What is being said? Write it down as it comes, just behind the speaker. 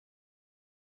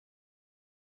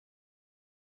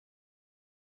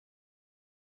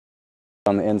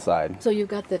on the inside. So you've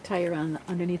got the tire on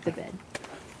underneath the bed.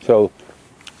 So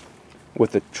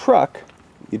with the truck,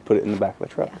 you'd put it in the back of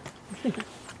the truck.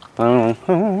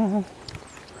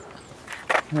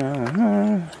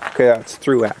 Yeah. Okay, that's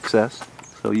through access.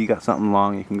 So you got something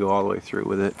long, you can go all the way through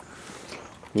with it.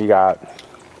 You got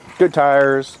good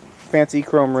tires, fancy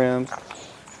chrome rims.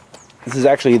 This is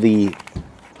actually the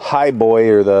high boy,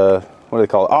 or the, what do they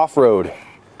call it, off-road.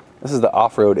 This is the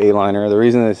off-road A-liner. The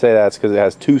reason they say that is because it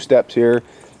has 2 steps here,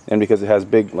 and because it has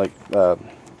big, like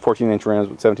 14-inch rims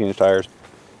with 17-inch tires,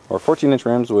 or 14-inch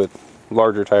rims with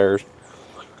larger tires,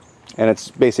 and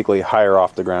it's basically higher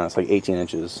off the ground. It's like 18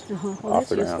 inches Well, off that's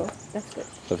the ground. useful. That's good.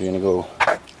 So if you're gonna go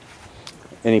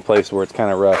any place where it's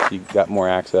kind of rough, you got more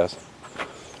access.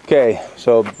 Okay,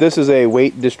 so this is a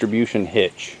weight distribution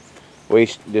hitch.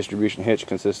 Weight distribution hitch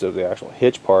consists of the actual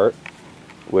hitch part,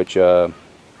 which goes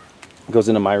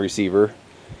into my receiver.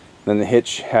 Then the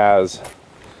hitch has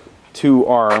 2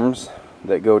 arms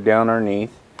that go down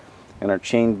underneath and are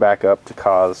chained back up to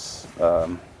cause a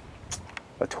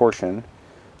torsion,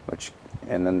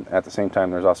 and then at the same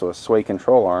time there's also a sway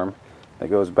control arm that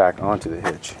goes back onto the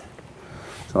hitch.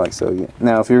 So like so.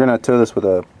 Now if you're going to tow this with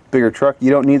a bigger truck,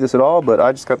 you don't need this at all, but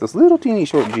I just got this little teeny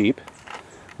short Jeep.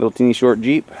 Little teeny short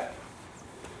Jeep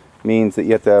means that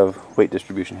you have to have weight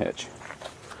distribution hitch.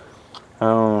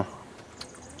 Let's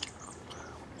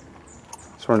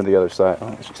run to the other side. Oh,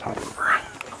 let's just hop over.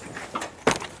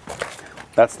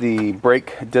 That's the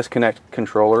brake disconnect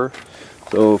controller.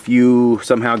 So if you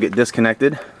somehow get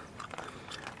disconnected,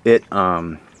 it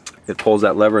pulls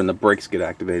that lever and the brakes get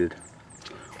activated.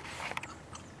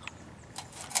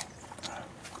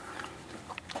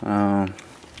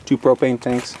 2 propane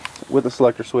tanks with a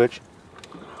selector switch.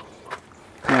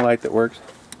 And a light that works.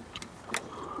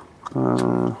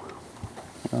 What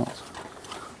else?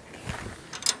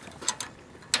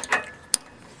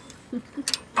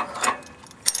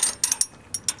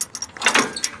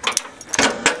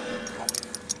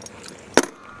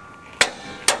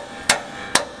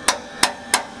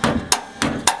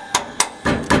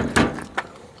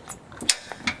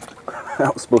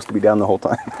 That was supposed to be down the whole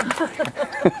time.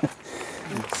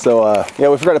 So yeah,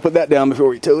 we forgot to put that down before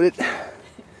we towed it.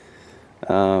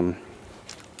 Another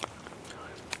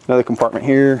compartment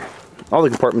here. All the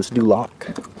compartments do lock.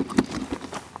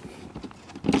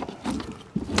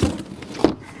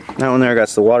 That one there got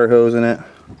the water hose in it.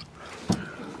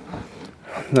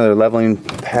 Another leveling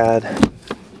pad.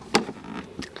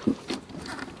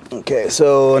 Okay,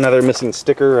 so another missing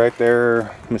sticker right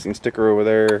there. Missing sticker over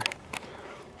there.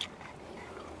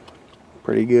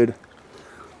 Pretty good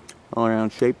all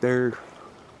around shape there.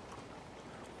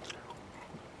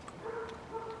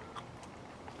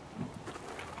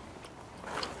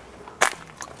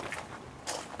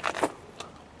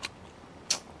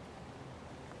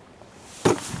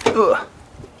 Ugh.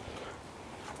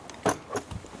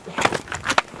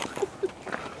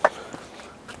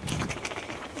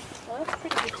 Well, that's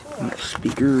pretty good tool.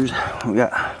 Speakers. We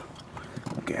got,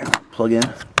 okay, plug in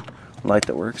light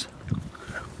that works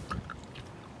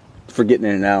for getting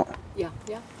in and out. Yeah,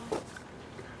 yeah.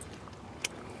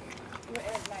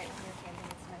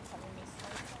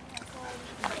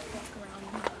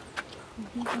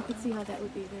 You can see how that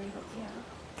would be very helpful. Yeah.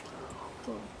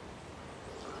 Cool.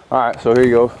 Alright, so here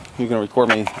you go. You can record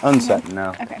me unsetting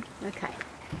now. Okay. Okay.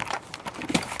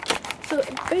 So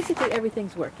basically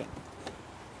everything's working.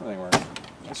 Everything works.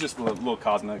 It's just a little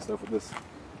cosmetic stuff with this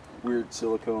weird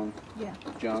silicone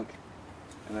junk.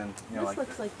 And then, you know, This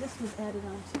looks like this was added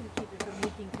on too to keep it from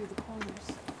leaking through the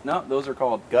corners. No, those are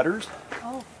called gutters.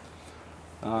 Oh.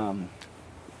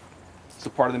 It's a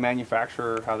part of the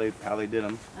manufacturer, how they did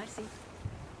them. I see.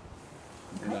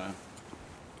 And, Okay.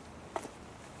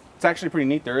 it's actually pretty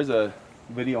neat. There is a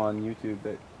video on YouTube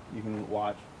that you can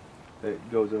watch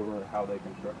that goes over how they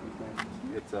construct these things.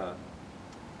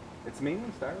 It's mainly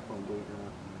styrofoam, believe it or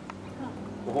not.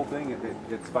 The whole thing,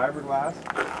 it's fiberglass,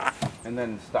 and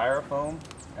then styrofoam,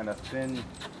 and a thin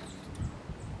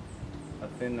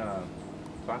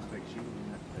plastic sheet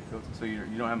that coats it, so you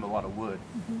don't have a lot of wood.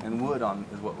 And wood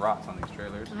is what rots on these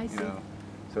trailers. I see. You know,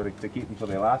 so to keep them so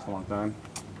they last a long time,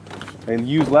 and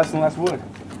use less and less wood.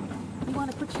 You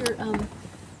want to put your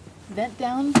vent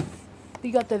down?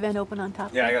 You got the vent open on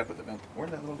top? Yeah, I gotta put the vent.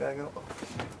 Where'd that little guy go?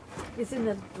 It's in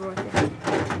the drawer there.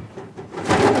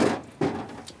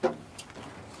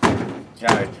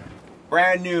 Yeah,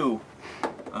 brand new,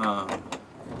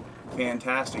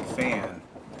 fantastic fan.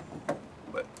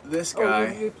 But this guy,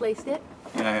 Oh, you replaced it?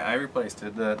 yeah, I replaced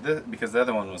it because the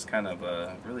other one was kind of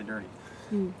really dirty.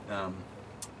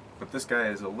 But this guy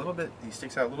is a little bit, he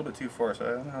sticks out a little bit too far, so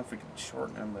I don't know if we could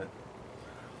shorten him,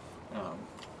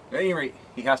 but At any rate,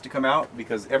 he has to come out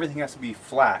because everything has to be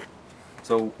flat.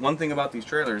 So one thing about these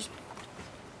trailers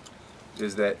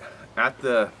is that at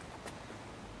the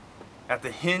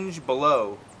hinge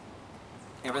below,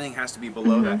 everything has to be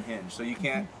below that hinge. So you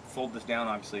can't fold this down,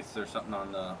 obviously, if there's something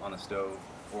on the stove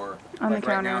or on like the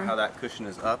right counter. now how that cushion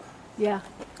is up. Yeah.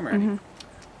 Come here, Andy.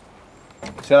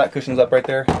 See how that cushion's up right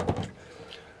there?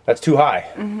 That's too high.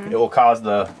 It will cause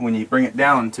when you bring it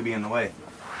down to be in the way.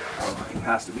 So it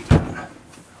has to be done.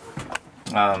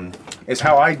 Is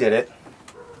how I did it.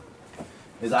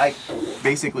 Is I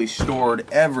basically stored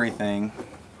everything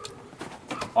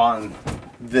on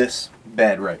this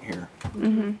bed right here.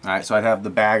 All right, so I'd have the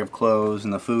bag of clothes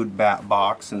and the food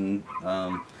box and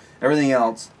everything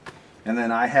else, and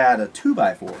then I had a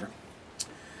 2x4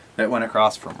 that went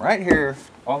across from right here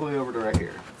all the way over to right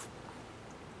here.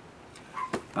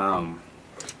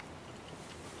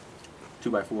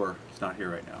 2x4 is not here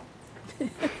right now.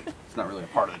 It's not really a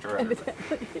part of the trailer.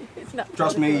 It's not.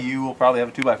 Trust me, you will probably have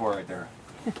a 2x4 right there.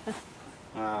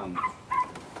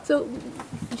 So,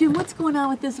 Jim, what's going on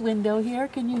with this window here?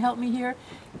 Can you help me here?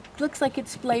 Looks like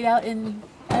it's splayed out, and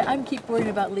I keep worrying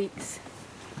about leaks.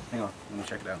 Hang on, let me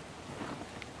check it out.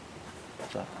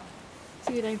 What's up?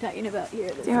 See what I'm talking about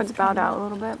here? See how it's bowed out a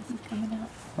little bit? It's coming out.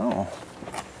 Oh.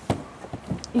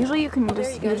 Usually you can There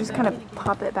just you go, you just back kind in of again.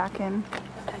 pop it back in.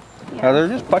 Now they're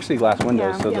just plexiglass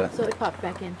windows, Yeah. so Yeah, the so it popped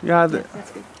back in. yeah,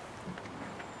 That's good.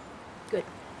 Good.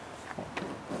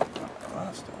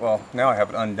 well, now I have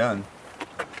it undone.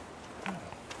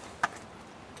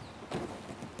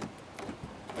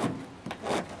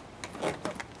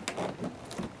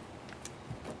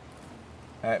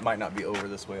 It might not be over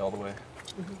this way all the way.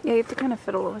 Yeah, you have to kind of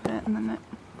fiddle with it, and then it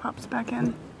pops back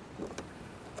in.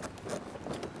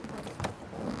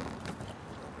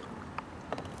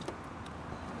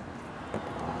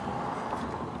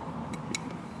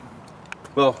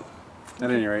 Well, at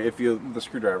any rate, if you the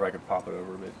screwdriver, I could pop it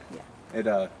over, but Yeah.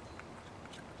 it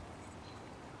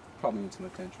probably needs some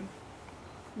attention.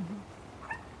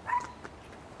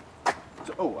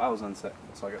 So, oh, I was unset.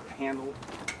 So I got the handle.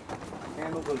 The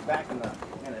handle goes back in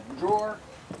a drawer.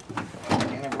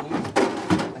 Can't ever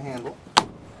lose the handle.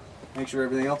 Make sure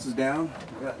everything else is down.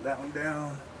 Got that one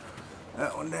down.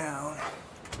 That one down.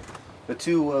 The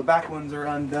two back ones are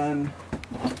undone.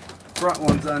 Front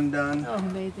one's undone. Oh,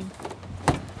 amazing.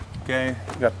 Okay,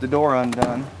 got the door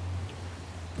undone.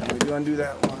 Let me do undo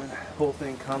that one. Whole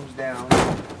thing comes down.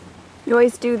 You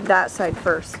always do that side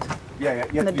first. Yeah, you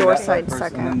And have the to do door that side first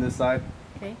second. and then this side.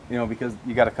 Okay. You know, because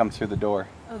you got to come through the door.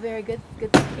 Oh, very good. Good.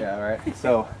 Yeah, right.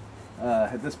 So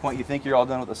at this point, you think you're all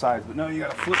done with the sides, but no, you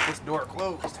got to flip this door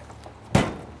closed.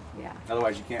 Yeah.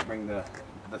 Otherwise, you can't bring the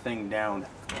thing down.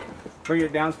 Bring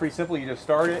it down is pretty simple. You just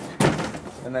start it,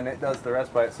 and then it does the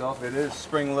rest by itself. It is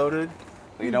spring loaded,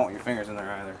 but you don't want your fingers in there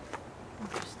either.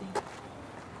 Interesting.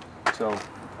 So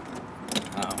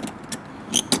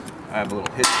I have a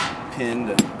little hitch pin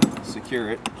to secure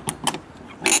it.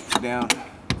 Down.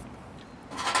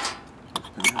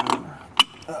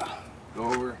 Go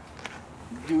over.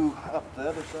 Do up the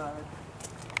other side.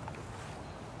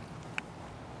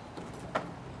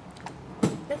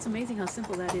 That's amazing how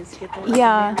simple that is to get that.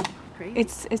 Yeah, Crazy.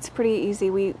 it's pretty easy.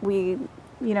 We you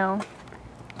know,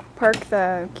 park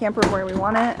the camper where we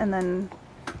want it, and then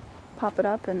pop it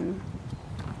up, and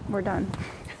we're done.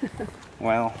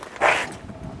 Well.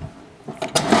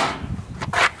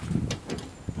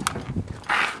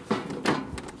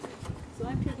 So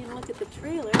I'm taking a look at the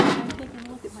trailer, and I'm taking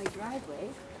a look at my driveway.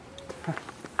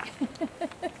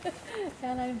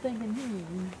 And I'm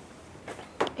thinking,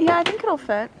 Yeah, I think it'll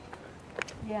fit.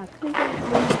 yeah. We'll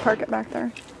just park it back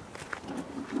there.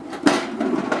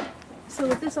 So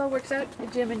if this all works out,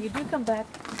 Jim, and you do come back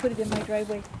and put it in my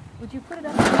driveway, would you put it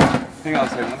up? Hang on a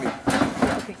second, let me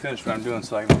Okay. finish what I'm doing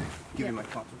so I can give you my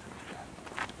contact.